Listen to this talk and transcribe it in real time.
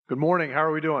Good morning. How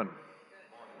are we doing?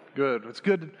 Good. It's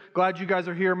good. Glad you guys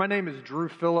are here. My name is Drew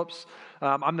Phillips.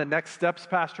 I'm the Next Steps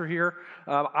pastor here.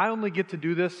 I only get to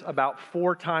do this about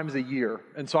 4 times a year,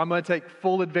 and so I'm going to take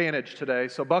full advantage today.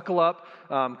 So buckle up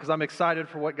because I'm excited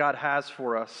for what God has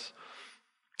for us.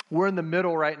 We're in the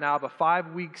middle right now of a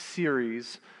 5-week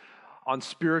series on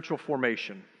spiritual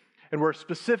formation, and we're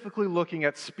specifically looking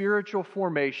at spiritual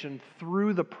formation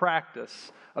through the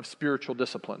practice of spiritual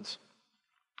disciplines.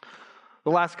 The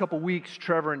last couple weeks,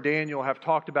 Trevor and Daniel have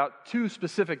talked about 2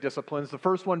 specific disciplines, the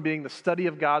first one being the study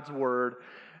of God's Word,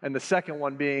 and the second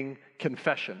one being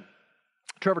confession.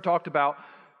 Trevor talked about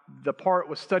the part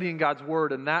with studying God's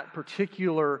Word and that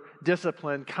particular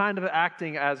discipline kind of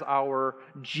acting as our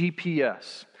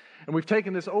GPS. And we've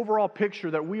taken this overall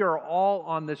picture that we are all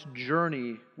on this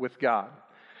journey with God.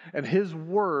 And His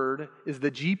Word is the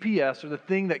GPS, or the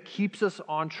thing that keeps us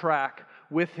on track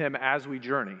with Him as we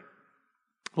journey.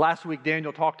 Last week,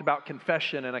 Daniel talked about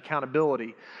confession and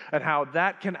accountability and how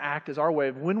that can act as our way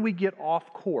of when we get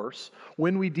off course,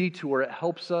 when we detour, it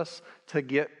helps us to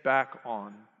get back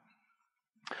on.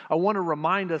 I want to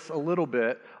remind us a little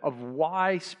bit of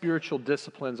why spiritual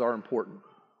disciplines are important.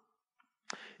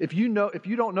 If you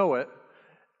don't know it,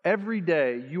 every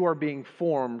day you are being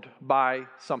formed by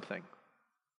something.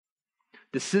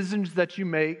 Decisions that you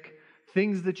make,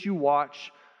 things that you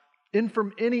watch,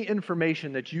 any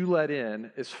information that you let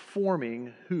in is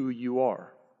forming who you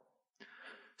are.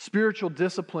 Spiritual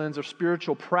disciplines or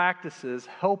spiritual practices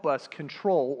help us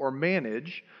control or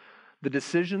manage the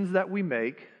decisions that we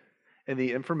make and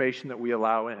the information that we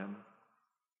allow in,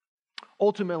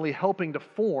 ultimately helping to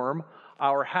form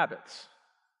our habits.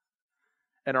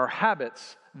 And our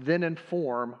habits then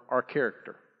inform our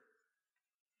character.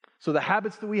 So the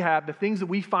habits that we have, the things that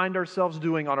we find ourselves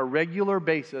doing on a regular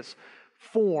basis,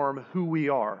 form who we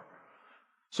are.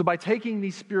 So by taking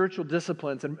these spiritual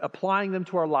disciplines and applying them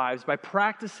to our lives, by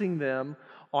practicing them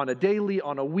on a daily,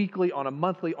 on a weekly, on a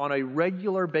monthly, on a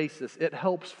regular basis, it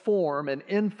helps form and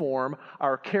inform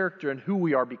our character and who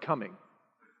we are becoming.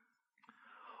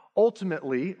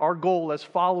 Ultimately, our goal as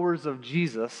followers of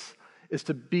Jesus is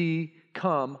to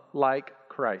become like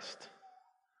Christ.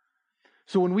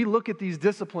 So when we look at these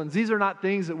disciplines, these are not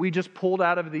things that we just pulled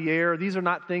out of the air. These are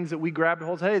not things that we grabbed and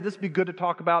hold. Hey, this would be good to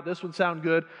talk about. This would sound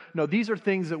good. No, these are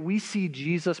things that we see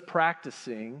Jesus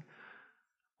practicing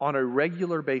on a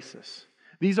regular basis.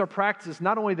 These are practices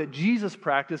not only that Jesus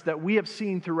practiced, that we have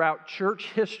seen throughout church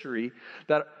history,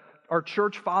 that our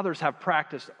church fathers have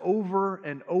practiced over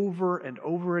and over and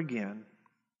over again.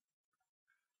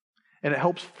 And it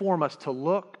helps form us to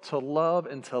look, to love,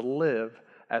 and to live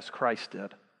as Christ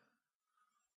did.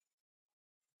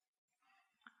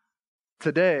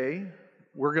 Today,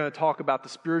 we're going to talk about the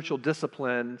spiritual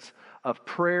disciplines of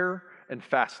prayer and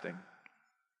fasting.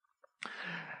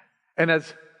 And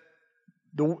as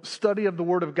the study of the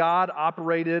Word of God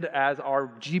operated as our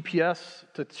GPS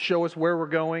to show us where we're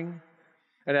going,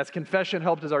 and as confession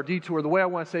helped as our detour, the way I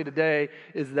want to say today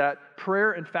is that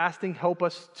prayer and fasting help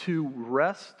us to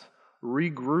rest,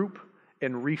 regroup,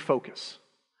 and refocus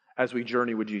as we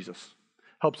journey with Jesus.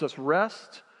 Helps us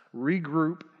rest,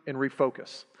 regroup, and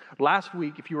refocus. Last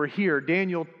week, if you were here,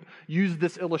 Daniel used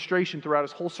this illustration throughout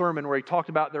his whole sermon where he talked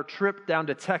about their trip down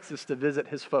to Texas to visit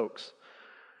his folks.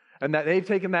 And that they've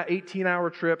taken that 18-hour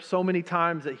trip so many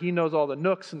times that he knows all the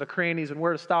nooks and the crannies and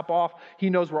where to stop off. He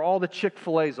knows where all the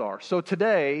Chick-fil-A's are. So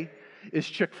today is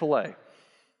Chick-fil-A.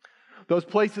 Those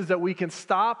places that we can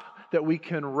stop, that we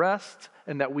can rest,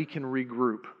 and that we can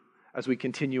regroup as we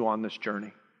continue on this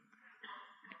journey.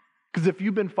 Because if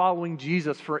you've been following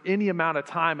Jesus for any amount of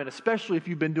time, and especially if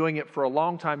you've been doing it for a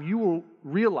long time, you will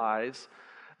realize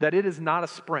that it is not a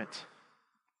sprint.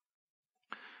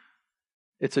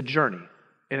 It's a journey,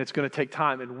 and it's going to take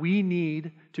time. And we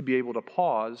need to be able to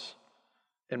pause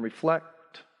and reflect,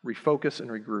 refocus, and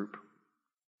regroup.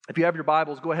 If you have your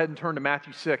Bibles, go ahead and turn to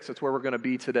Matthew 6. That's where we're going to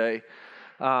be today.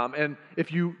 And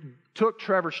if you took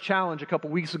Trevor's challenge a couple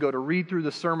weeks ago to read through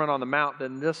the Sermon on the Mount,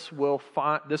 then this will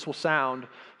sound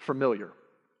familiar.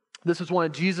 This is one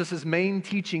of Jesus' main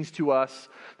teachings to us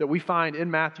that we find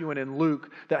in Matthew and in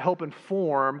Luke that help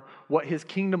inform what His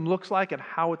kingdom looks like and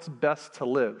how it's best to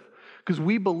live. Because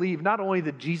we believe not only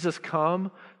did Jesus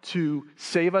come to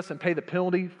save us and pay the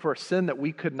penalty for a sin that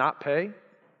we could not pay,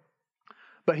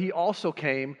 but He also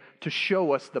came to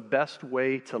show us the best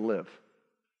way to live.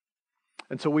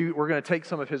 And so we're going to take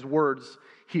some of His words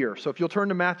here. So if you'll turn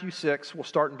to Matthew 6, we'll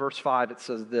start in verse 5. It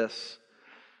says this: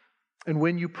 "And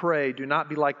when you pray, do not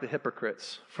be like the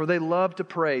hypocrites, for they love to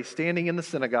pray standing in the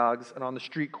synagogues and on the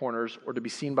street corners, or to be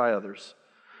seen by others.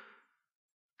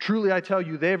 Truly I tell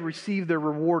you, they have received their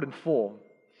reward in full.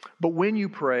 But when you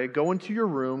pray, go into your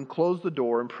room, close the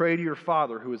door, and pray to your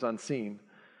Father who is unseen.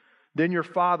 Then your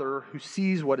Father who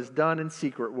sees what is done in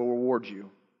secret will reward you.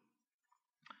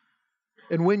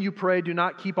 And when you pray, do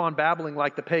not keep on babbling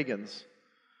like the pagans,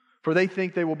 for they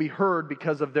think they will be heard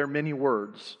because of their many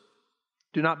words.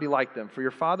 Do not be like them, for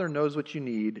your Father knows what you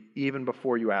need even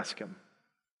before you ask Him.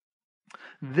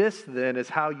 This, then, is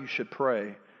how you should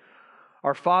pray.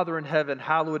 Our Father in heaven,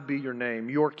 hallowed be your name.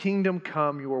 Your kingdom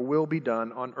come, your will be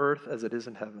done on earth as it is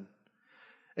in heaven.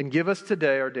 And give us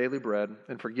today our daily bread,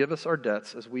 and forgive us our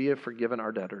debts as we have forgiven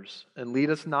our debtors. And lead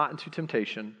us not into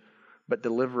temptation, but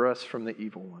deliver us from the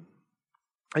evil one.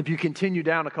 If you continue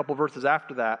down a couple verses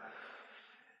after that,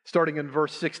 starting in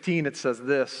verse 16, it says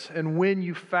this, "And when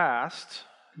you fast,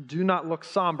 do not look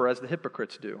somber as the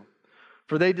hypocrites do,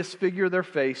 for they disfigure their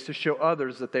face to show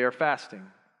others that they are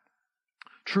fasting.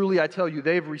 Truly, I tell you,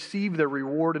 they've received their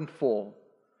reward in full.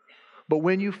 But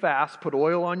when you fast, put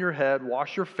oil on your head,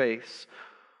 wash your face,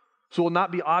 so it will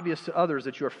not be obvious to others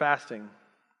that you are fasting,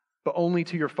 but only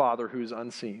to your Father who is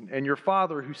unseen. And your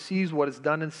Father who sees what is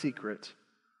done in secret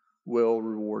will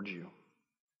reward you."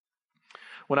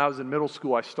 When I was in middle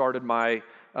school, I started my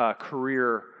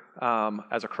career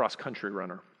as a cross-country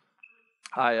runner.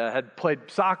 I had played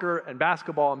soccer and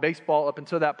basketball and baseball up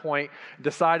until that point,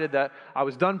 decided that I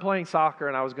was done playing soccer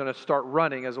and I was going to start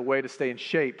running as a way to stay in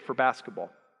shape for basketball.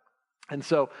 And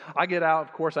so I get out,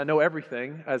 of course, I know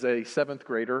everything as a 7th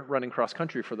grader running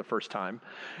cross-country for the first time.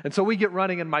 And so we get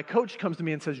running and my coach comes to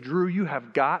me and says, "Drew, you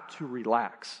have got to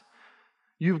relax.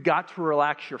 You've got to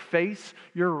relax your face.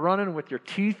 You're running with your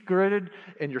teeth gritted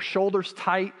and your shoulders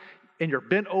tight and you're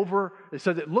bent over." It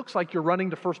says it looks like you're running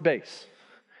to first base.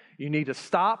 You need to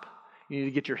stop. You need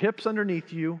to get your hips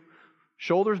underneath you,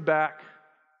 shoulders back,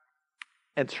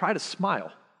 and try to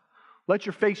smile. Let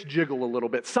your face jiggle a little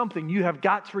bit. Something you have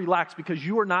got to relax because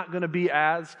you are not going to be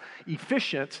as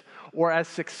efficient or as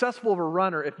successful of a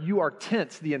runner if you are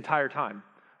tense the entire time.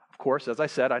 Of course, as I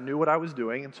said, I knew what I was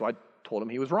doing, and so I told him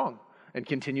he was wrong and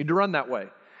continued to run that way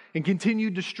and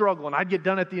continued to struggle. And I'd get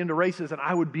done at the end of races, and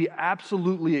I would be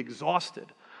absolutely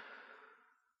exhausted.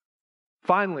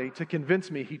 Finally, to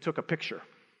convince me, he took a picture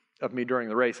of me during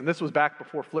the race. And this was back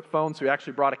before flip phones, so he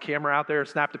actually brought a camera out there,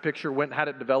 snapped a picture, went and had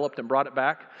it developed, and brought it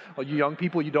back. Well, you young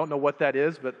people, you don't know what that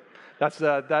is, but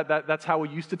that's how we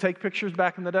used to take pictures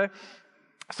back in the day.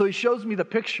 So he shows me the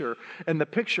picture, and the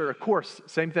picture, of course,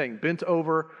 same thing, bent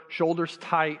over, shoulders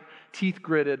tight, teeth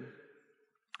gritted.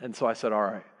 And so I said, all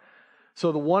right.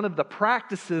 So one of the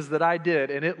practices that I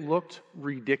did, and it looked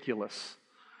ridiculous,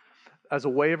 as a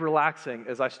way of relaxing,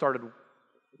 is I started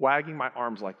wagging my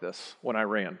arms like this when I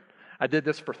ran. I did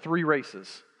this for 3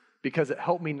 races because it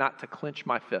helped me not to clench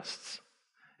my fists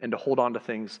and to hold on to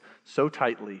things so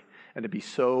tightly and to be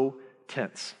so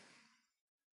tense.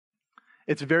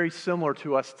 It's very similar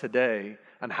to us today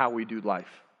on how we do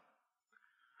life.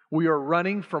 We are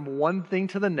running from one thing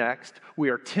to the next. We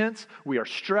are tense, we are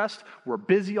stressed, we're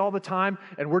busy all the time,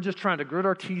 and we're just trying to grit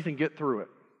our teeth and get through it.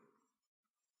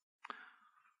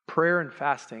 Prayer and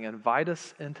fasting invite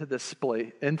us into this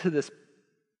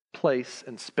place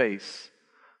and space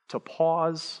to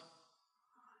pause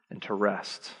and to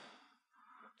rest,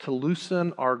 to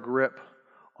loosen our grip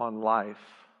on life,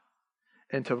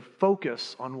 and to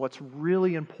focus on what's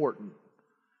really important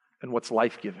and what's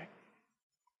life-giving.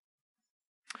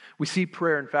 We see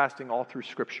prayer and fasting all through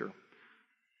Scripture.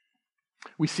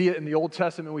 We see it in the Old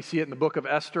Testament. We see it in the book of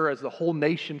Esther as the whole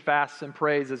nation fasts and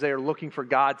prays as they are looking for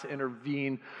God to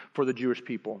intervene for the Jewish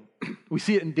people. We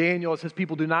see it in Daniel as his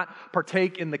people do not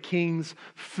partake in the king's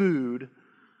food,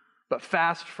 but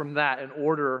fast from that in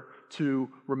order to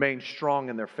remain strong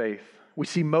in their faith. We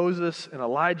see Moses and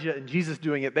Elijah and Jesus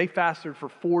doing it. They fasted for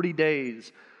 40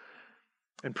 days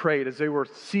and prayed as they were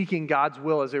seeking God's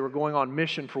will, as they were going on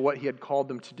mission for what He had called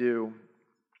them to do.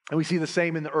 And we see the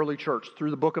same in the early church. Through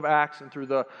the book of Acts and through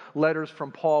the letters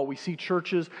from Paul, we see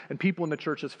churches and people in the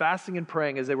churches fasting and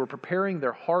praying as they were preparing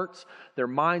their hearts, their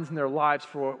minds, and their lives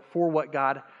for what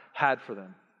God had for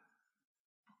them.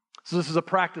 So this is a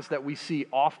practice that we see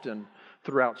often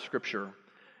throughout Scripture.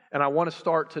 And I want to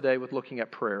start today with looking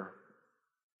at prayer.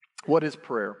 What is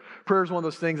prayer? Prayer is one of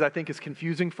those things I think is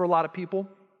confusing for a lot of people.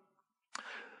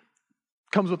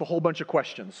 Comes with a whole bunch of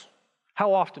questions.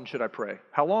 How often should I pray?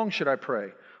 How long should I pray?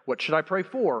 What should I pray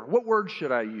for? What words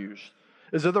should I use?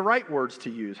 Is there the right words to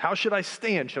use? How should I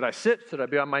stand? Should I sit? Should I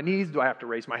be on my knees? Do I have to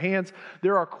raise my hands?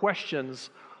 There are questions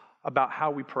about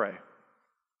how we pray.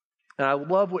 And I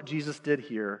love what Jesus did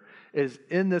here is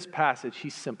in this passage, He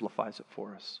simplifies it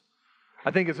for us.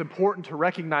 I think it's important to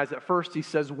recognize that first He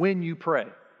says, when you pray.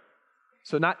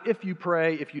 So not if you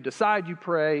pray, if you decide you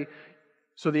pray.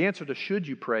 So the answer to should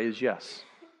you pray is yes.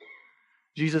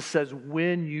 Jesus says,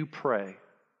 when you pray,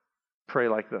 pray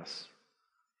like this.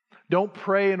 Don't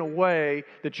pray in a way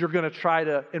that you're going to try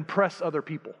to impress other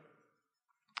people.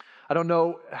 I don't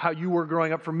know how you were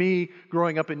growing up. For me,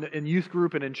 growing up in youth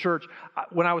group and in church,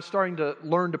 when I was starting to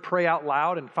learn to pray out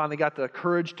loud and finally got the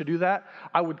courage to do that,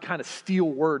 I would kind of steal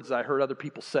words I heard other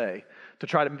people say to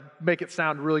try to make it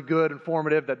sound really good,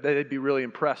 informative, that they'd be really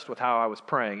impressed with how I was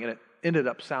praying. And it ended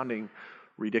up sounding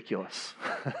ridiculous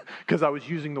because I was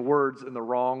using the words in the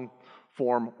wrong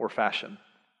form or fashion.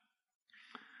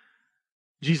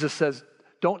 Jesus says,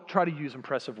 don't try to use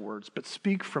impressive words, but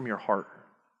speak from your heart.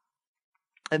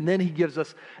 And then he gives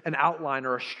us an outline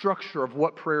or a structure of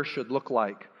what prayer should look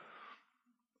like.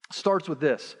 Starts with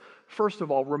this. First of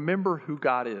all, remember who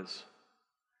God is.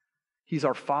 He's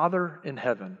our Father in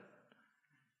heaven,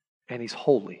 and He's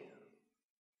holy.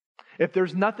 If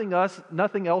there's nothing else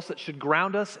that should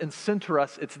ground us and center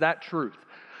us, it's that truth.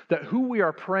 That who we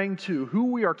are praying to,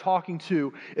 who we are talking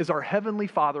to, is our Heavenly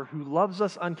Father who loves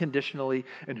us unconditionally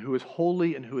and who is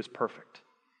holy and who is perfect.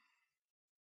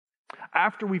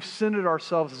 After we've centered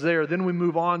ourselves there, then we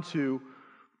move on to,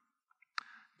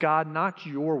 God, not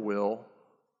your will,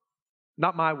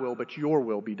 not my will, but your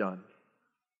will be done.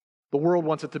 The world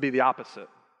wants it to be the opposite.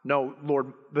 No,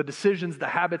 Lord, the decisions, the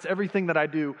habits, everything that I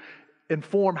do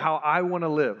inform how I want to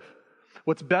live.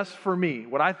 What's best for me,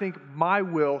 what I think my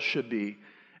will should be.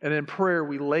 And in prayer,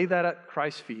 we lay that at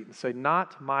Christ's feet and say,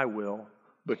 not my will,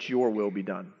 but your will be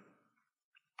done.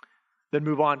 Then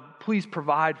move on. Please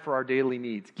provide for our daily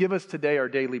needs. Give us today our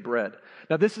daily bread.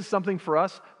 Now, this is something for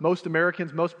us, most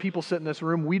Americans, most people sit in this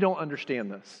room, we don't understand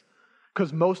this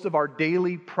because most of our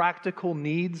daily practical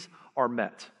needs are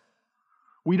met.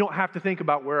 We don't have to think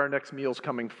about where our next meal is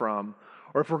coming from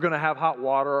or if we're going to have hot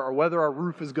water or whether our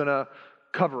roof is going to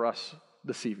cover us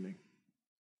this evening.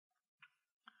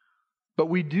 But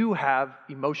we do have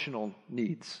emotional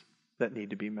needs that need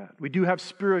to be met. We do have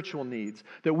spiritual needs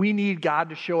that we need God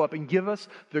to show up and give us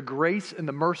the grace and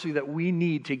the mercy that we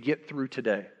need to get through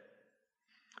today.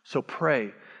 So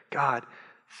pray, God,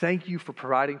 thank you for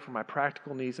providing for my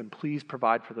practical needs, and please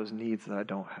provide for those needs that I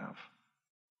don't have.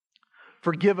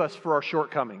 Forgive us for our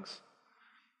shortcomings.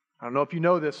 I don't know if you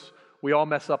know this, we all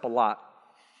mess up a lot.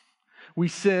 We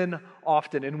sin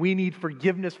often, and we need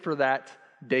forgiveness for that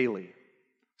daily.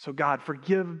 So God,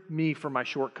 forgive me for my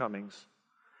shortcomings.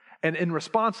 And in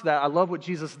response to that, I love what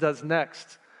Jesus does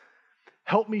next.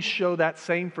 Help me show that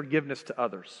same forgiveness to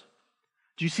others.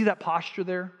 Do you see that posture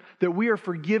there? That we are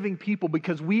forgiving people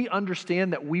because we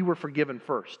understand that we were forgiven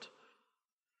first.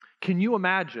 Can you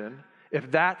imagine if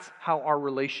that's how our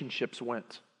relationships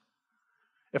went?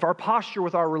 If our posture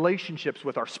with our relationships,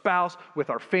 with our spouse, with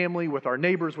our family, with our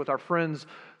neighbors, with our friends,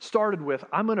 started with,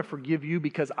 I'm going to forgive you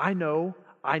because I know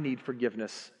I need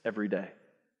forgiveness every day.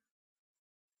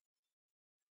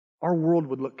 Our world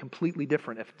would look completely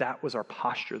different if that was our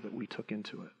posture that we took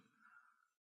into it.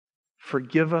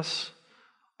 Forgive us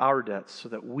our debts so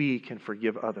that we can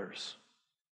forgive others.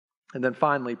 And then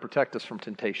finally, protect us from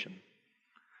temptation.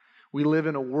 We live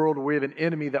in a world where we have an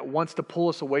enemy that wants to pull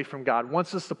us away from God,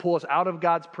 wants us to pull us out of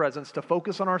God's presence, to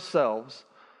focus on ourselves,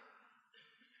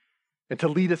 and to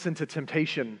lead us into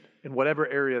temptation in whatever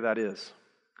area that is.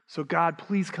 So God,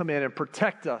 please come in and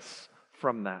protect us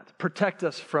from that. Protect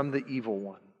us from the evil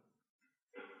one.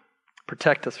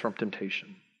 Protect us from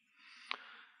temptation.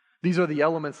 These are the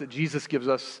elements that Jesus gives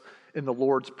us in the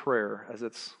Lord's Prayer, as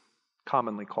it's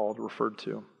commonly called, referred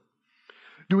to.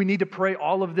 Do we need to pray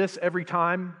all of this every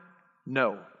time?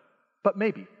 No, but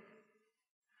maybe.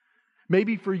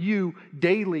 Maybe for you,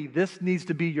 daily, this needs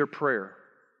to be your prayer.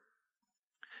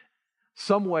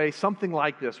 Some way, something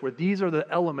like this, where these are the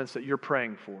elements that you're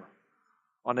praying for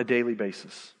on a daily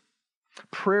basis.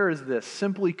 Prayer is this,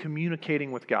 simply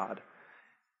communicating with God.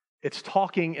 It's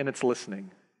talking and it's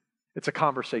listening. It's a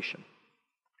conversation.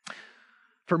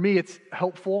 For me, it's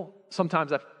helpful.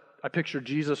 Sometimes I picture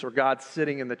Jesus or God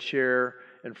sitting in the chair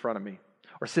in front of me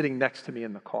or sitting next to me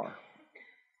in the car.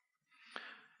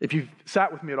 If you've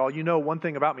sat with me at all, you know one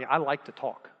thing about me, I like to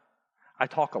talk. I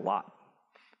talk a lot.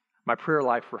 My prayer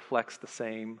life reflects the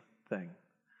same thing.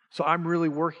 So I'm really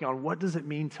working on what does it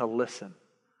mean to listen?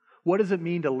 What does it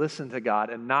mean to listen to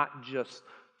God and not just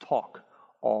talk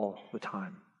all the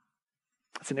time?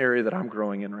 It's an area that I'm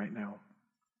growing in right now.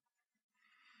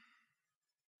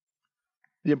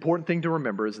 The important thing to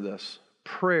remember is this.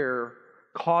 Prayer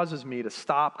causes me to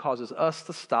stop, causes us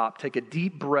to stop, take a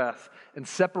deep breath, and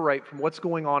separate from what's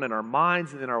going on in our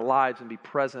minds and in our lives and be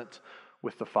present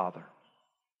with the Father.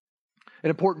 An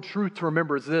important truth to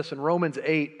remember is this. In Romans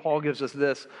 8, Paul gives us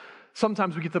this.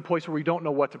 sometimes we get to the place where we don't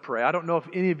know what to pray. I don't know if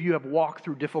any of you have walked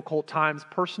through difficult times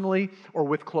personally or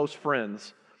with close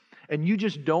friends, and you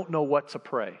just don't know what to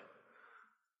pray.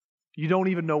 You don't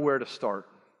even know where to start.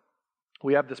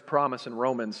 We have this promise in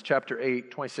Romans chapter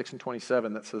 8, 26 and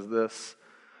 27 that says this: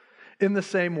 "In the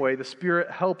same way, the Spirit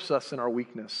helps us in our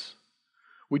weakness.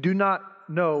 We do not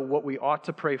know what we ought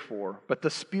to pray for, but the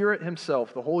Spirit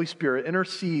Himself, the Holy Spirit,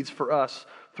 intercedes for us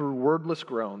through wordless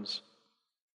groans.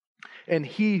 And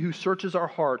He who searches our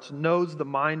hearts knows the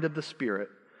mind of the Spirit,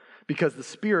 because the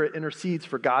Spirit intercedes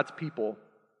for God's people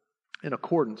in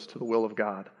accordance to the will of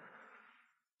God."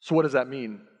 So what does that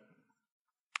mean?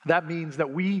 That means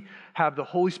that we have the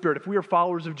Holy Spirit. If we are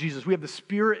followers of Jesus, we have the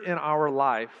Spirit in our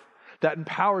life that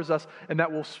empowers us and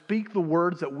that will speak the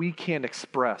words that we can't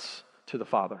express to the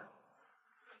Father.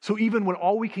 So even when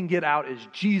all we can get out is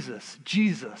Jesus,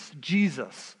 Jesus,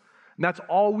 Jesus, and that's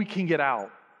all we can get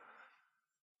out,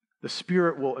 the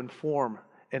Spirit will inform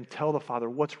and tell the Father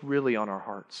what's really on our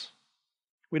hearts.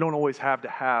 We don't always have to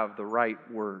have the right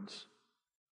words.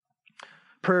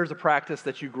 Prayer is a practice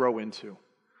that you grow into.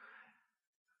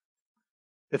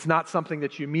 It's not something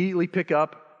that you immediately pick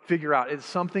up, figure out. It's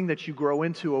something that you grow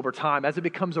into over time. As it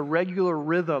becomes a regular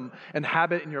rhythm and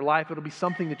habit in your life, it'll be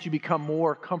something that you become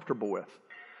more comfortable with.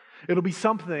 It'll be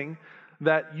something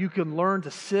that you can learn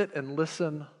to sit and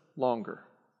listen longer.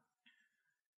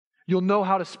 You'll know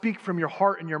how to speak from your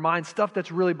heart and your mind, stuff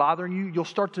that's really bothering you. You'll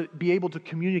start to be able to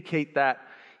communicate that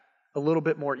a little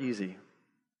bit more easy.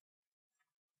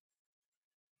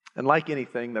 And like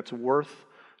anything that's worth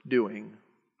doing,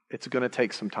 it's going to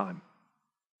take some time.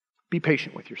 Be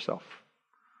patient with yourself.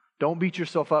 Don't beat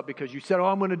yourself up because you said, "Oh,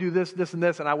 I'm going to do this, this, and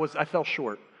this," and I fell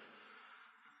short.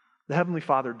 The Heavenly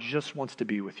Father just wants to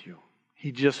be with you.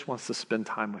 He just wants to spend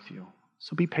time with you.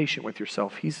 So be patient with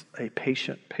yourself. He's a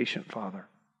patient, patient Father.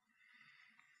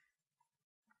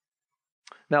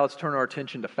 Now let's turn our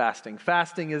attention to fasting.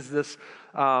 Fasting is this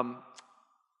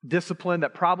discipline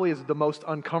that probably is the most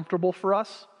uncomfortable for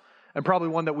us, and probably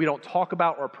one that we don't talk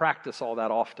about or practice all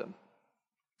that often.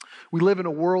 We live in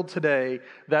a world today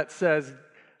that says,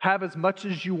 have as much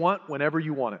as you want whenever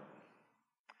you want it.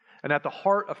 And at the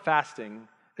heart of fasting,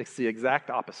 it's the exact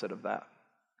opposite of that.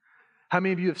 How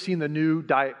many of you have seen the new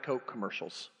Diet Coke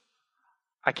commercials?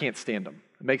 I can't stand them.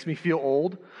 It makes me feel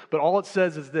old, but all it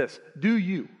says is this: do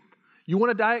you. You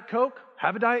want a Diet Coke?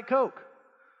 Have a Diet Coke.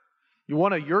 You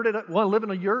want to yurt it up? Want to live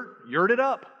in a yurt? Yurt it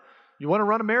up. You want to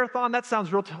run a marathon? That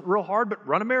sounds real hard, but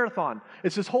run a marathon.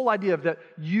 It's this whole idea of that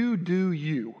you do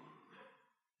you.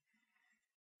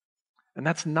 And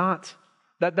that's not,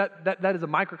 that is a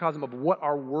microcosm of what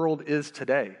our world is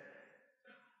today.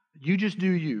 You just do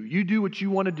you. You do what you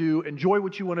want to do, enjoy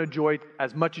what you want to enjoy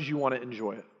as much as you want to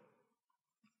enjoy it.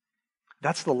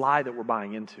 That's the lie that we're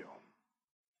buying into.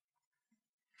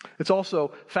 It's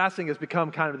also, fasting has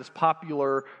become kind of this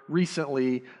popular,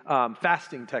 recently,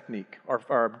 fasting technique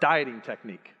or dieting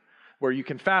technique where you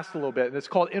can fast a little bit, and it's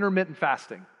called intermittent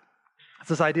fasting. It's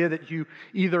this idea that you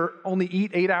either only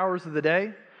eat 8 hours of the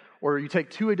day or you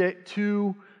take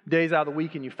 2 days out of the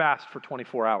week and you fast for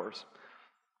 24 hours.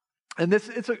 And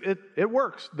it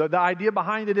works. The idea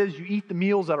behind it is you eat the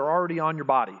meals that are already on your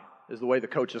body, is the way the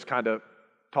coaches kind of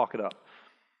talk it up.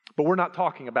 But we're not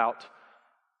talking about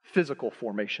physical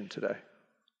formation today.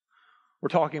 We're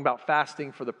talking about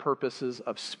fasting for the purposes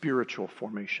of spiritual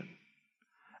formation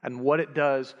and what it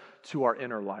does to our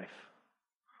inner life,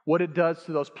 what it does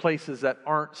to those places that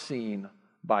aren't seen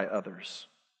by others.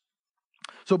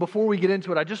 So before we get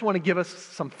into it, I just want to give us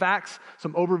some facts,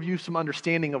 some overview, some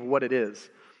understanding of what it is.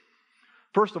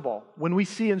 First of all, when we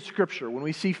see in Scripture, when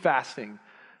we see fasting,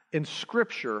 in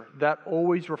Scripture, that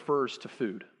always refers to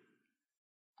food.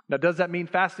 Now, does that mean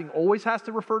fasting always has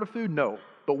to refer to food? No.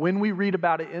 But when we read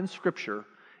about it in Scripture,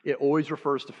 it always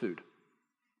refers to food.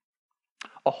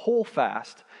 A whole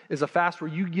fast is a fast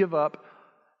where you give up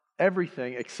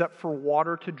everything except for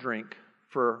water to drink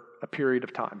for a period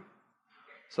of time.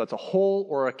 So that's a whole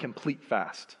or a complete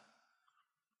fast.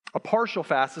 A partial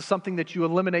fast is something that you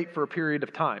eliminate for a period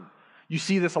of time. You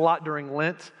see this a lot during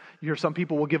Lent. You hear some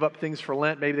people will give up things for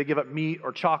Lent. Maybe they give up meat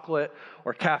or chocolate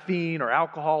or caffeine or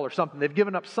alcohol or something. They've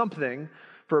given up something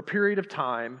for a period of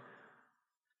time,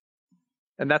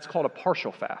 and that's called a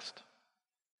partial fast.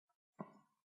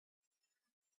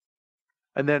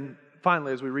 And then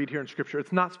finally, as we read here in Scripture,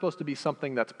 it's not supposed to be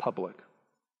something that's public.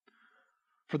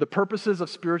 For the purposes of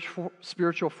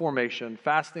spiritual formation,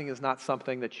 fasting is not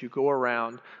something that you go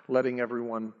around letting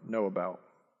everyone know about.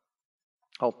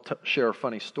 I'll share a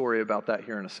funny story about that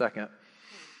here in a second.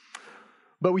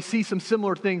 But we see some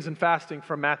similar things in fasting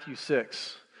from Matthew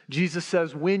 6. Jesus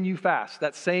says, when you fast,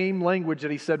 that same language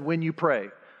that he said when you pray.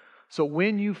 So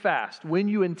when you fast, when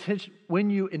you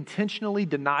intentionally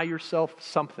deny yourself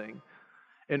something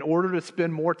in order to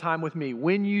spend more time with me,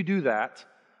 when you do that,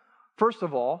 first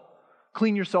of all,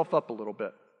 clean yourself up a little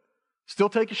bit. Still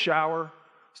take a shower,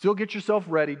 still get yourself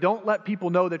ready. Don't let people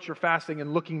know that you're fasting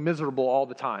and looking miserable all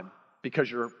the time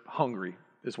because you're hungry,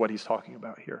 is what he's talking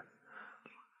about here.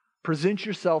 Present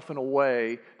yourself in a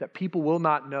way that people will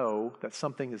not know that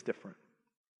something is different.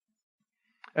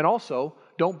 And also,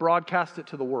 don't broadcast it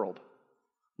to the world.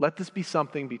 Let this be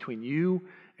something between you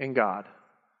and God,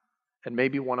 and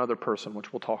maybe one other person,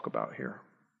 which we'll talk about here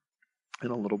in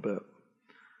a little bit.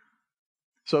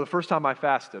 So the first time I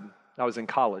fasted, I was in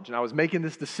college, and I was making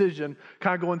this decision,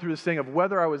 kind of going through this thing of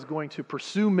whether I was going to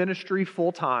pursue ministry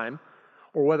full-time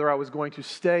or whether I was going to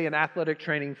stay in athletic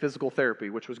training, physical therapy,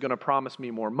 which was going to promise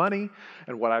me more money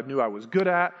and what I knew I was good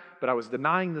at, but I was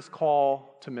denying this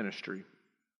call to ministry.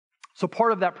 So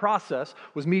part of that process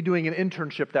was me doing an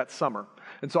internship that summer.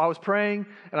 And so I was praying,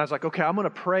 and I was like, okay, I'm going to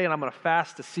pray and I'm going to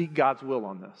fast to seek God's will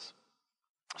on this.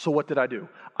 So what did I do?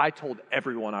 I told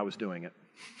everyone I was doing it.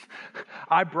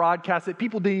 I broadcasted.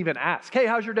 People didn't even ask, hey,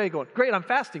 how's your day going? Great, I'm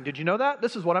fasting. Did you know that?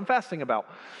 This is what I'm fasting about.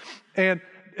 And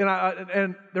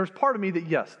there's part of me that,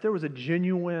 yes, there was a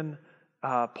genuine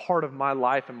part of my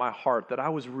life and my heart that I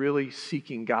was really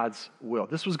seeking God's will.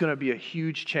 This was going to be a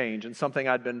huge change and something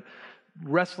I'd been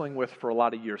wrestling with for a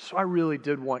lot of years. So I really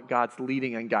did want God's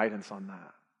leading and guidance on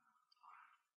that.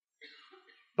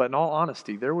 But in all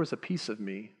honesty, there was a piece of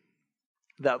me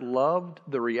that loved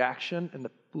the reaction and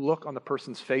the look on the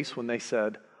person's face when they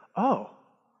said, oh,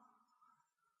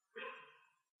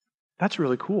 that's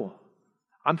really cool.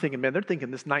 I'm thinking, man, they're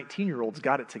thinking this 19-year-old's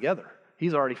got it together.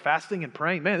 He's already fasting and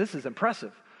praying. Man, this is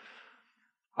impressive.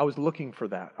 I was looking for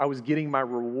that. I was getting my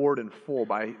reward in full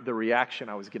by the reaction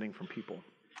I was getting from people.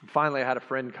 And finally, I had a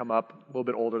friend come up, a little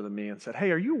bit older than me, and said,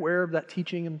 hey, are you aware of that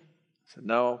teaching? And I said,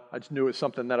 no, I just knew it was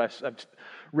something that I've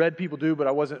read people do, but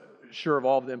I wasn't sure of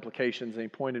all of the implications, and he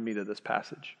pointed me to this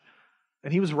passage.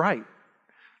 And he was right.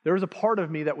 There was a part of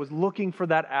me that was looking for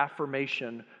that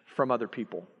affirmation from other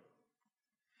people.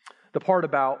 The part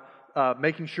about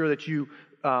making sure that you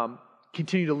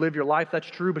continue to live your life, that's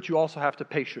true, but you also have to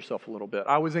pace yourself a little bit.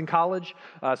 I was in college,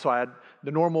 so I had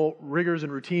the normal rigors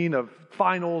and routine of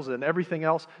finals and everything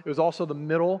else. It was also the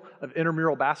middle of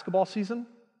intramural basketball season.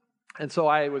 And so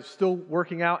I was still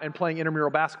working out and playing intramural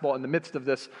basketball in the midst of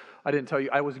this. I didn't tell you,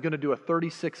 I was going to do a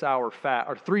 36-hour fast,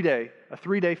 or a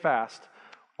three-day fast,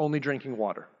 only drinking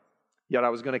water. Yet I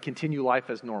was going to continue life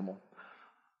as normal.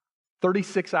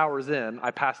 36 hours in,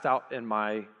 I passed out in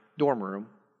my dorm room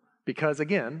because,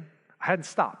 again, I hadn't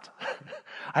stopped.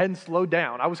 I hadn't slowed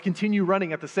down. I was continue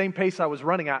running at the same pace I was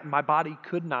running at, and my body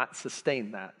could not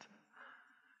sustain that.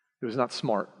 It was not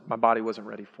smart. My body wasn't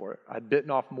ready for it. I'd bitten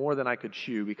off more than I could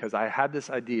chew because I had this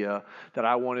idea that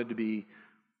I wanted to be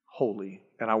holy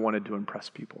and I wanted to impress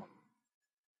people.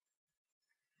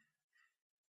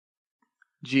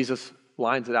 Jesus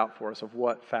lines it out for us of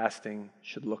what fasting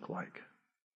should look like.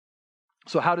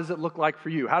 So how does it look like for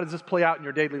you? How does this play out in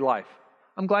your daily life?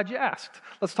 I'm glad you asked.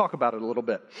 Let's talk about it a little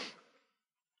bit.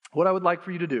 What I would like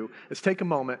for you to do is take a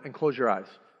moment and close your eyes.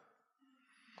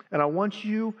 And I want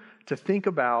you to think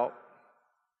of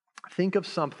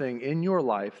something in your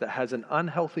life that has an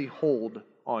unhealthy hold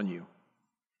on you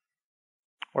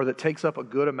or that takes up a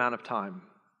good amount of time.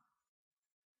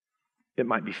 It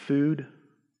might be food.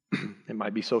 It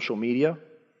might be social media,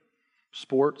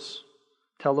 sports,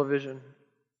 television,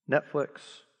 Netflix,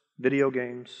 video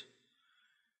games,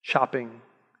 shopping,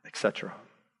 etc.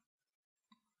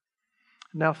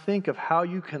 Now think of how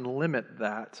you can limit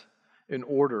that in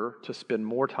order to spend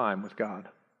more time with God.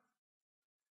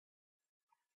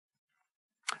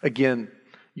 Again,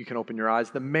 you can open your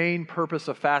eyes. The main purpose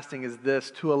of fasting is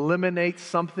this: to eliminate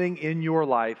something in your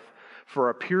life for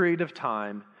a period of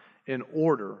time in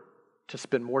order to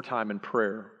spend more time in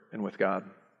prayer and with God.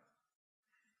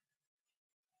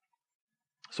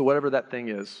 So whatever that thing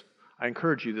is, I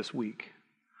encourage you this week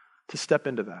to step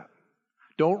into that.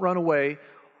 Don't run away.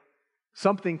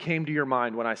 Something came to your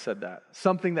mind when I said that.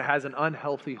 Something that has an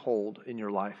unhealthy hold in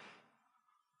your life.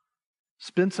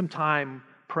 Spend some time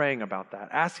praying about that,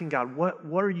 asking God, what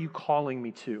are you calling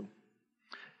me to?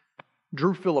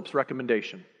 Drew Phillips'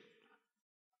 recommendation.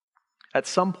 At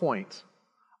some point,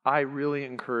 I really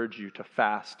encourage you to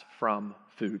fast from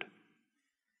food.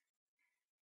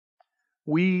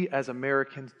 We as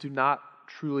Americans do not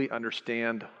truly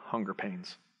understand hunger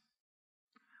pains.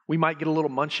 We might get a little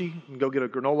munchy and go get a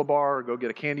granola bar or go get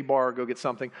a candy bar or go get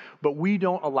something, but we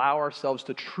don't allow ourselves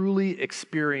to truly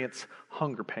experience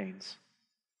hunger pains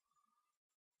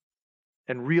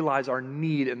and realize our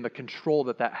need and the control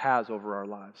that has over our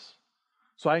lives.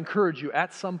 So I encourage you,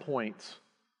 at some point,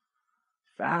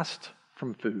 fast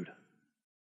from food.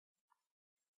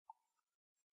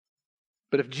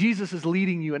 But if Jesus is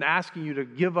leading you and asking you to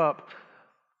give up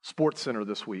Sports Center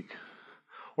this week,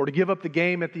 or to give up the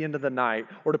game at the end of the night,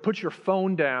 or to put your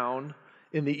phone down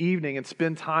in the evening and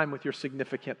spend time with your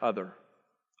significant other,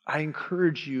 I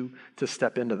encourage you to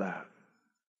step into that.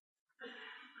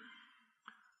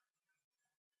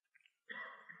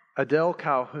 Adele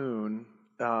Calhoun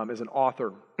is an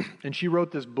author, and she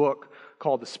wrote this book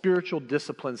called The Spiritual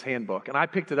Disciplines Handbook. And I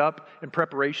picked it up in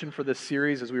preparation for this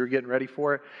series as we were getting ready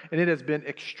for it, and it has been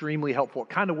extremely helpful. It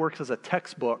kind of works as a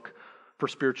textbook for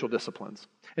spiritual disciplines.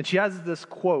 And she has this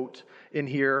quote in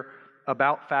here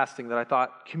about fasting that I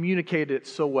thought communicated it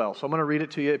so well. So I'm going to read it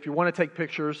to you. If you want to take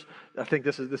pictures, I think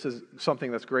this is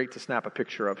something that's great to snap a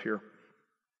picture of here.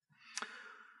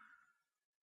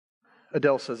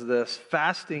 Adele says this: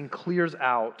 fasting clears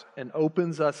out and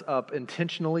opens us up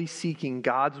intentionally seeking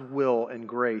God's will and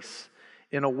grace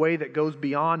in a way that goes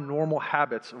beyond normal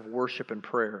habits of worship and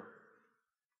prayer.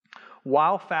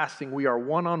 While fasting, we are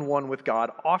one-on-one with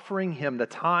God, offering Him the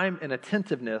time and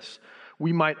attentiveness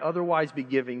we might otherwise be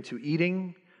giving to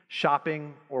eating,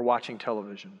 shopping, or watching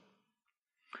television.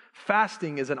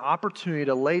 Fasting is an opportunity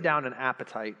to lay down an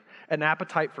appetite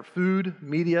for food,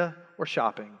 media, or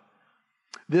shopping.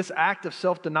 This act of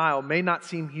self-denial may not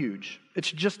seem huge.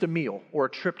 It's just a meal or a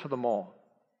trip to the mall.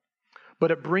 But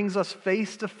it brings us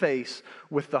face to face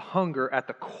with the hunger at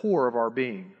the core of our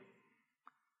being.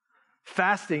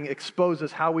 Fasting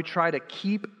exposes how we try to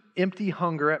keep empty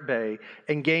hunger at bay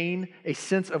and gain a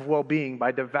sense of well-being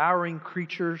by devouring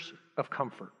creatures of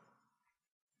comfort.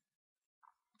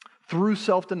 Through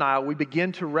self-denial, we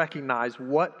begin to recognize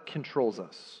what controls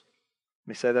us.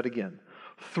 Let me say that again.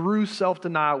 Through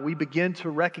self-denial, we begin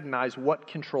to recognize what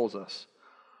controls us.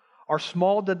 Our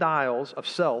small denials of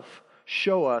self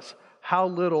show us how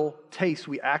little taste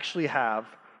we actually have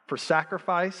for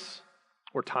sacrifice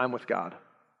or time with God.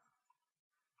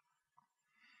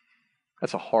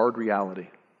 That's a hard reality.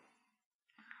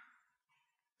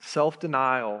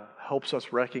 Self-denial helps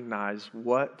us recognize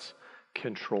what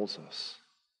controls us.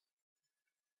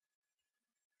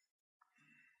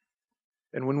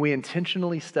 And when we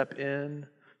intentionally step in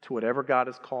to whatever God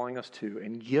is calling us to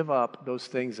and give up those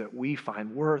things that we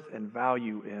find worth and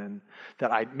value in,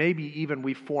 that maybe even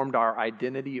we formed our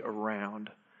identity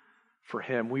around for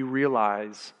Him, we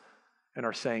realize and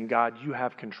are saying, God, you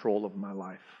have control of my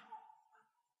life.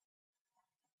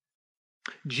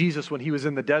 Jesus, when He was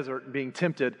in the desert and being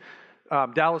tempted,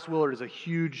 Dallas Willard is a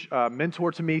huge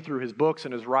mentor to me through his books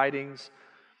and his writings.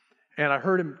 And I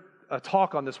heard him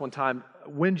talk on this one time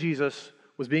when Jesus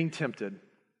was being tempted.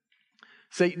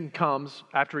 Satan comes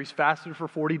after he's fasted for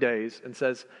 40 days and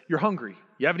says, you're hungry.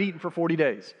 You haven't eaten for 40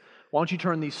 days. Why don't you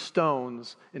turn these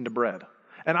stones into bread?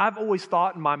 And I've always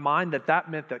thought in my mind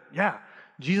that meant that,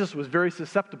 Jesus was very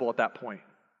susceptible at that point.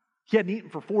 He hadn't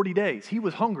eaten for 40 days. He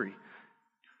was hungry.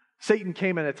 Satan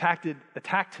came and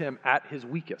attacked him at his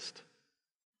weakest.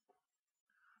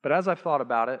 But as I've thought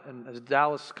about it, and as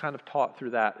Dallas kind of taught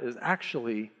through that, is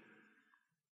actually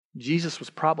Jesus was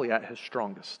probably at his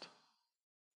strongest.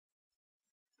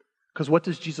 Because what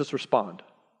does Jesus respond?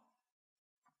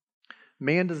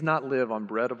 Man does not live on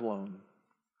bread alone,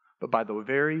 but by the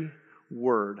very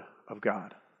word of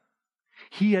God.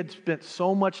 He had spent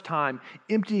so much time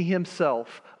emptying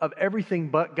himself of everything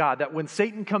but God that when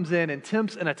Satan comes in and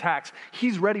tempts and attacks,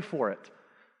 he's ready for it.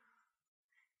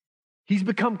 He's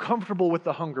become comfortable with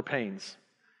the hunger pains.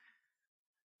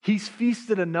 He's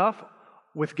feasted enough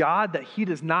with God that he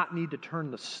does not need to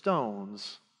turn the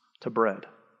stones to bread.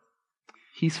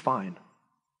 He's fine.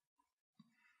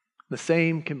 The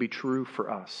same can be true for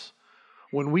us.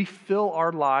 When we fill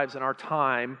our lives and our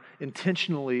time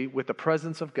intentionally with the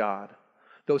presence of God,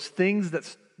 those things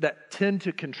that tend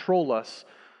to control us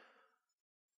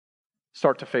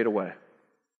start to fade away.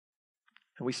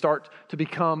 And we start to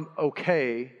become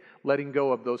okay letting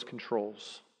go of those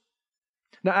controls.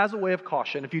 Now, as a way of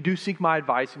caution, if you do seek my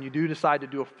advice and you do decide to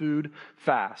do a food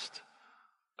fast,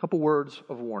 a couple words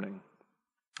of warning.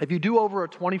 If you do over a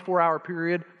 24-hour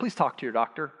period, please talk to your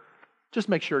doctor. Just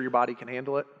make sure your body can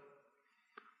handle it.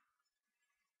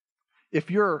 If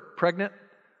you're pregnant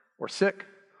or sick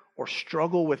or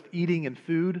struggle with eating and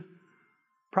food,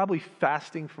 probably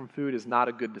fasting from food is not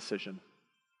a good decision.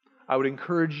 I would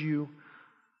encourage you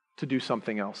to do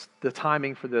something else. The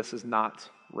timing for this is not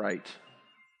right.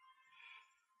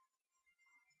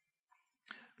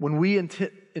 When we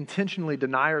intentionally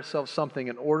deny ourselves something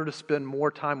in order to spend more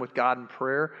time with God in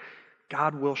prayer,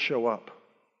 God will show up.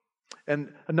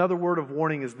 And another word of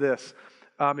warning is this.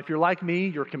 If you're like me,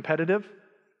 you're competitive.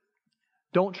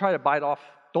 Don't try to bite off.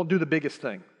 Don't do the biggest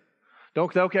thing.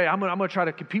 Don't say, okay, I'm going to try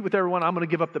to compete with everyone. I'm going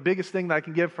to give up the biggest thing that I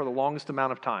can give for the longest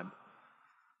amount of time.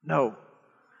 No.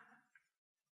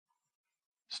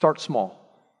 Start small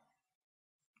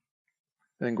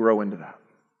and then grow into that.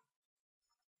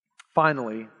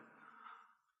 Finally,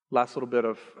 last little bit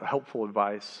of helpful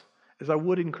advice is I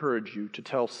would encourage you to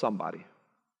tell somebody.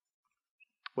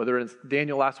 Whether it's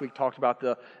Daniel last week talked about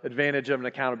the advantage of an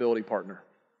accountability partner,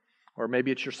 or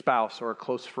maybe it's your spouse or a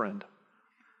close friend.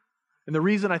 And the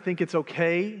reason I think it's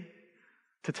okay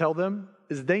to tell them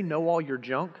is they know all your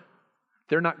junk.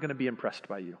 They're not going to be impressed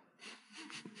by you.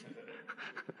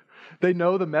 They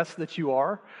know the mess that you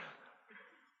are.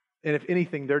 And if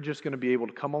anything, they're just going to be able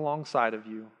to come alongside of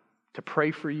you, to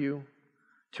pray for you,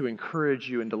 to encourage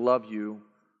you, and to love you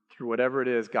through whatever it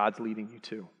is God's leading you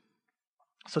to.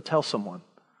 So tell someone.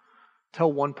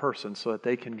 Tell one person so that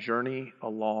they can journey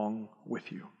along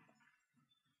with you.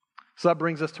 So that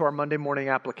brings us to our Monday morning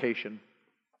application.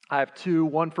 I have two,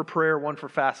 one for prayer, one for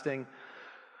fasting.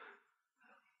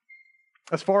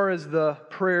 As far as the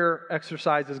prayer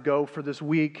exercises go for this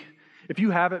week, if you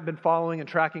haven't been following and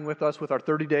tracking with us with our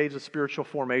 30 days of spiritual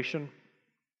formation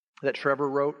that Trevor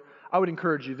wrote, I would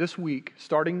encourage you this week,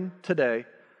 starting today,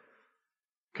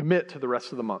 commit to the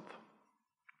rest of the month.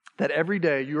 That every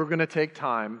day you're going to take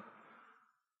time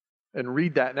and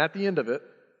read that, and at the end of it,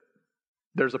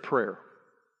 there's a prayer.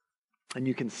 And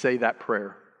you can say that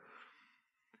prayer.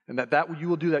 And that you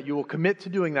will do that. You will commit to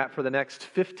doing that for the next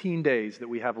 15 days that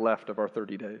we have left of our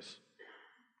 30 days.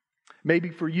 Maybe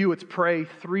for you, it's pray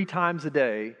 3 times a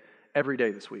day, every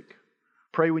day this week.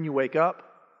 Pray when you wake up,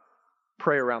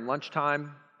 pray around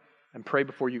lunchtime, and pray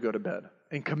before you go to bed.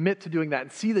 And commit to doing that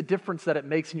and see the difference that it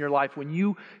makes in your life when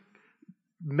you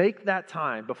make that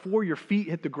time before your feet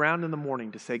hit the ground in the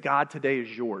morning to say, God, today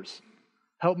is yours.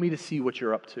 Help me to see what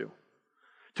you're up to.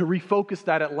 To refocus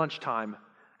that at lunchtime,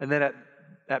 and then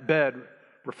at bed,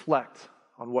 reflect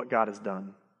on what God has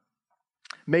done.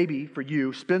 Maybe for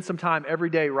you, spend some time every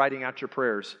day writing out your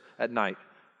prayers at night.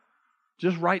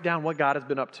 Just write down what God has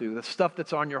been up to, the stuff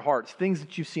that's on your hearts, things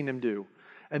that you've seen Him do.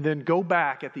 And then go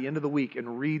back at the end of the week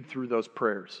and read through those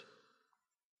prayers.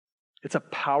 It's a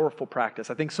powerful practice.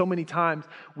 I think so many times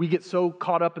we get so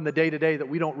caught up in the day-to-day that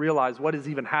we don't realize what has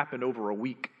even happened over a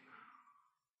week.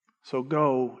 So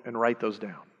go and write those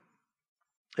down.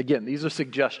 Again, these are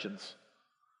suggestions.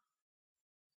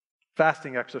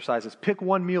 Fasting exercises. Pick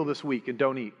one meal this week and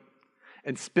don't eat.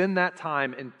 And spend that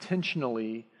time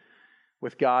intentionally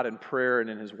with God in prayer and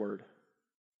in His Word.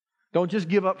 Don't just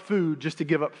give up food just to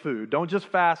give up food. Don't just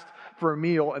fast for a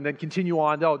meal and then continue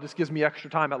on. Oh, this gives me extra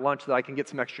time at lunch that I can get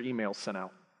some extra emails sent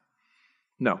out.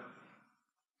 No.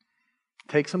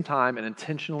 Take some time and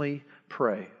intentionally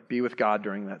pray. Be with God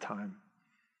during that time.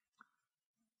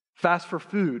 Fast from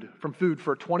food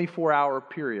for a 24-hour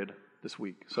period this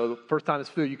week. So the first time is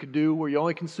food you could do where you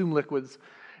only consume liquids.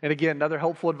 And again, another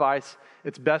helpful advice,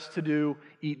 it's best to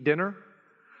eat dinner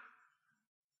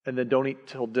and then don't eat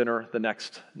till dinner the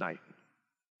next night.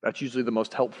 That's usually the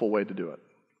most helpful way to do it.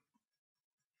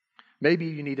 Maybe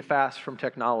you need to fast from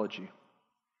technology.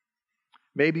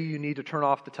 Maybe you need to turn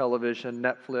off the television,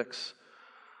 Netflix,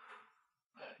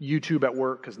 YouTube at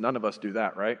work, because none of us do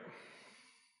that, right?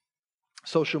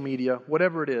 Social media,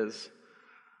 whatever it is,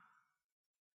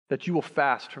 that you will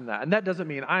fast from that. And that doesn't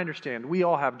mean, I understand, we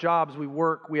all have jobs, we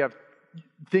work, we have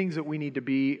things that we need to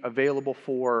be available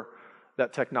for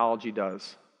that technology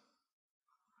does.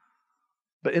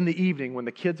 But in the evening, when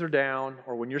the kids are down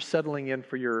or when you're settling in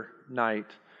for your night,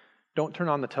 don't turn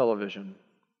on the television,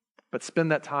 but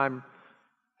spend that time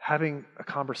having a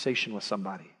conversation with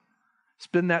somebody.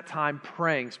 Spend that time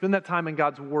praying. Spend that time in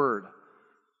God's Word.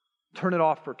 Turn it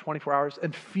off for 24 hours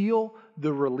and feel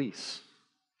the release.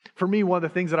 For me, one of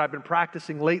the things that I've been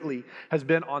practicing lately has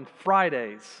been on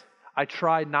Fridays, I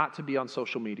try not to be on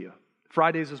social media.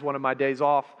 Fridays is one of my days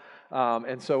off,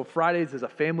 and so Fridays is a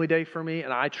family day for me,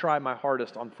 and I try my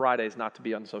hardest on Fridays not to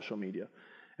be on social media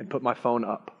and put my phone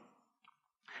up.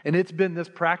 And it's been this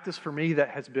practice for me that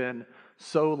has been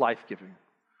so life-giving.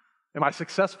 Am I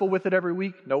successful with it every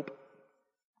week? Nope.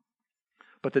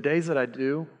 But the days that I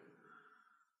do,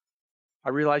 I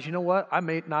realize, you know what? I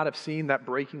may not have seen that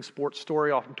breaking sports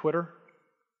story off of Twitter,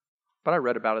 but I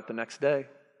read about it the next day.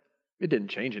 It didn't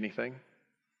change anything.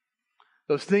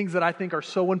 Those things that I think are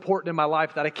so important in my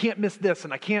life that I can't miss this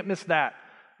and I can't miss that.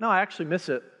 No, I actually miss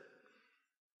it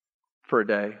for a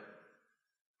day.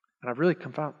 And I've really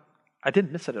come found I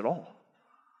didn't miss it at all.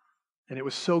 And it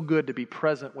was so good to be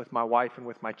present with my wife and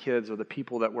with my kids or the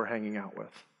people that we're hanging out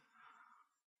with.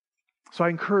 So I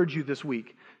encourage you this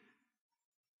week,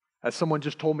 as someone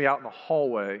just told me out in the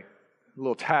hallway, a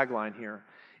little tagline here,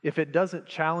 If it doesn't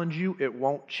challenge you, it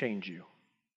won't change you.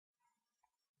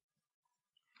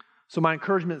 So my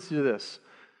encouragement is to do this.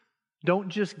 Don't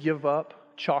just give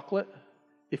up chocolate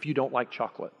if you don't like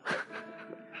chocolate.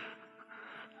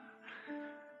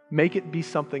 Make it be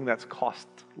something that's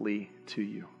costly to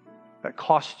you, that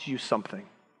costs you something.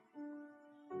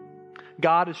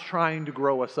 God is trying to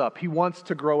grow us up. He wants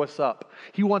to grow us up.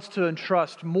 He wants to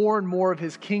entrust more and more of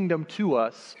His kingdom to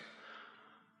us,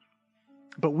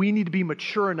 but we need to be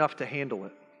mature enough to handle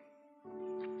it.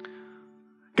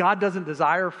 God doesn't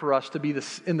desire for us to be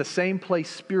in the same place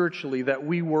spiritually that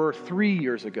we were 3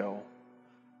 years ago.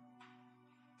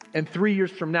 And 3 years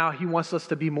from now, He wants us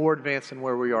to be more advanced than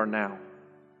where we are now.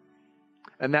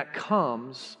 And that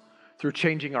comes through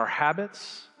changing our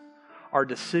habits, our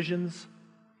decisions,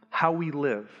 how we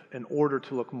live in order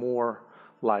to look more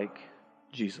like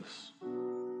Jesus.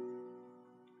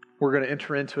 We're going to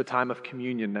enter into a time of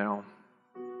communion now.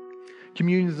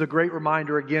 Communion is a great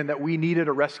reminder again that we needed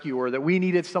a rescuer, that we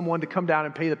needed someone to come down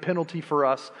and pay the penalty for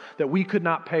us that we could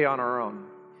not pay on our own.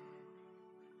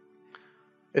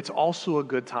 It's also a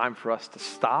good time for us to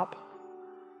stop,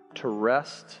 to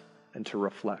rest, and to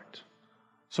reflect.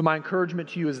 So my encouragement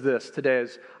to you is this today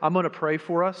is I'm going to pray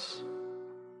for us.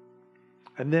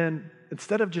 And then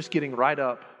instead of just getting right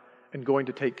up and going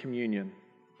to take communion,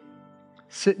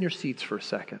 sit in your seats for a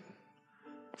second.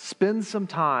 Spend some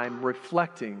time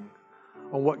reflecting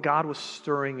on what God was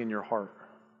stirring in your heart.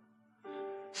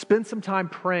 Spend some time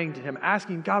praying to Him,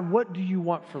 asking, God, what do you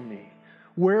want from me?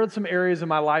 Where are some areas in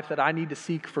my life that I need to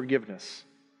seek forgiveness?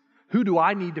 Who do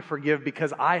I need to forgive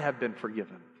because I have been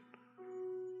forgiven?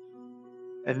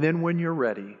 And then when you're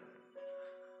ready,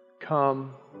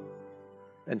 come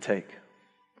and take.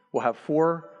 We'll have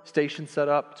 4 stations set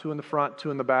up, 2 in the front,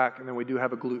 2 in the back, and then we do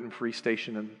have a gluten-free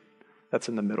station, and that's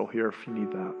in the middle here if you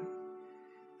need that.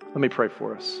 Let me pray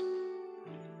for us.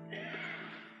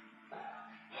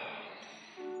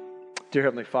 Dear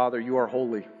Heavenly Father, you are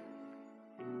holy.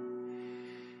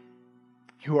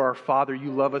 You are our Father.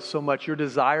 You love us so much. Your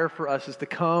desire for us is to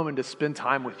come and to spend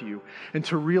time with you and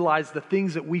to realize the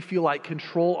things that we feel like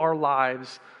control our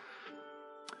lives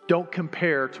don't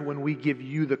compare to when we give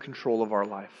you the control of our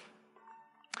life.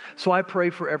 So I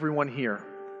pray for everyone here,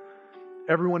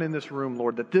 everyone in this room,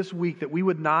 Lord, that this week that we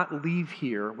would not leave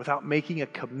here without making a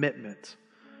commitment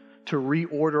to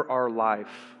reorder our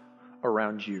life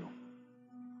around you.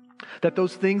 That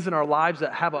those things in our lives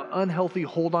that have an unhealthy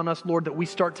hold on us, Lord, that we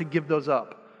start to give those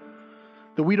up.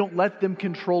 That we don't let them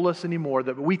control us anymore.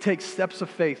 That we take steps of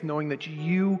faith knowing that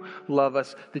you love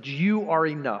us, that you are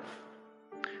enough,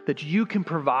 that you can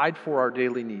provide for our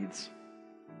daily needs.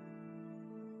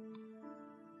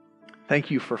 Thank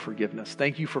you for forgiveness.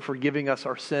 Thank you for forgiving us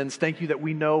our sins. Thank you that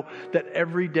we know that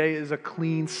every day is a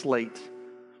clean slate.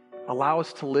 Allow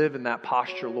us to live in that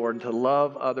posture, Lord, and to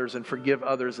love others and forgive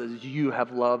others as you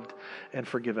have loved and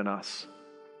forgiven us.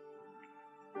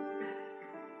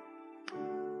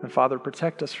 And Father,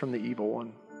 protect us from the evil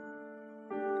one.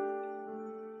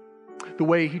 The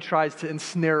way he tries to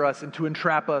ensnare us and to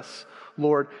entrap us,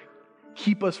 Lord,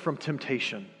 keep us from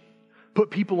temptation. Put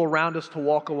people around us to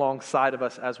walk alongside of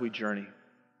us as we journey.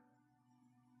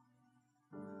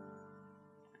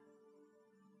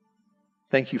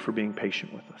 Thank you for being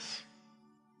patient with us.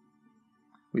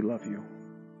 We love you.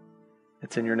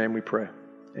 It's in your name we pray.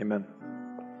 Amen.